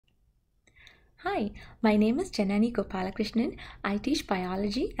Hi, my name is Janani Gopalakrishnan. I teach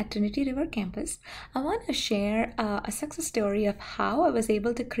biology at Trinity River campus. I want to share a success story of how I was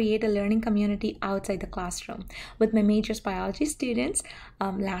able to create a learning community outside the classroom with my majors biology students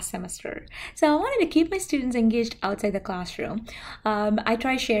last semester. So I wanted to keep my students engaged outside the classroom. I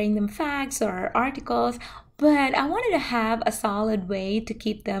try sharing them facts or articles, but I wanted to have a solid way to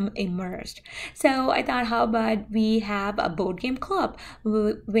keep them immersed. So I thought, how about we have a board game club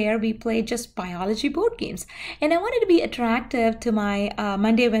where we play just biology board games? And I wanted to be attractive to my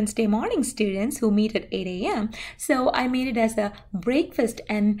Monday, Wednesday morning students who meet at 8 a.m. So I made it as a breakfast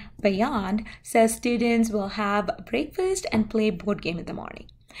and beyond. So students will have breakfast and play board game in the morning.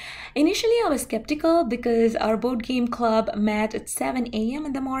 Initially, I was skeptical because our board game club met at 7 a.m.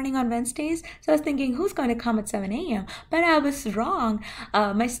 in the morning on Wednesdays. So I was thinking, who's going to come at 7 a.m.? But I was wrong.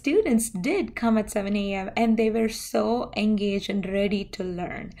 My students did come at 7 a.m. and they were so engaged and ready to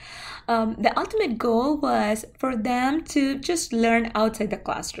learn. The ultimate goal was for them to just learn outside the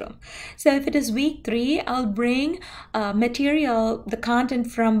classroom. So if it is week 3, I'll bring material, the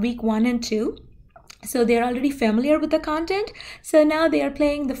content from week 1 and 2. So they're already familiar with the content. So now they are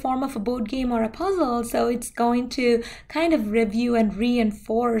playing the form of a board game or a puzzle. So it's going to kind of review and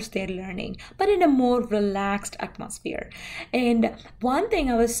reinforce their learning, but in a more relaxed atmosphere. And one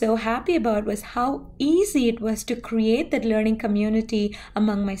thing I was so happy about was how easy it was to create that learning community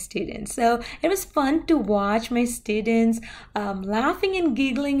among my students. So it was fun to watch my students laughing and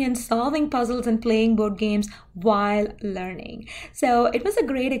giggling and solving puzzles and playing board games while learning. So it was a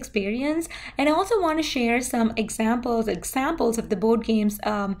great experience. And I also want to share some examples of the board games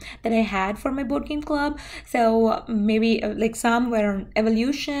that I had for my board game club. So maybe like some were on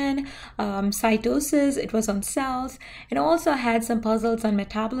evolution, cytosis, it was on cells, and also I had some puzzles on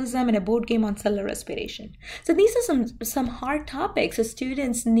metabolism and a board game on cellular respiration. So these are some hard topics. So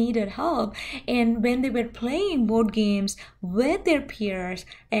students needed help, and when they were playing board games with their peers,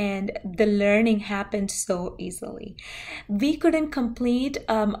 and the learning happened so easily. We couldn't complete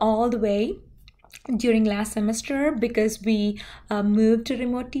all the way during last semester because we moved to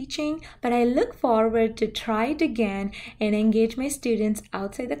remote teaching, but I look forward to try it again and engage my students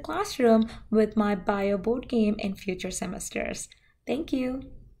outside the classroom with my bio board game in future semesters. Thank you.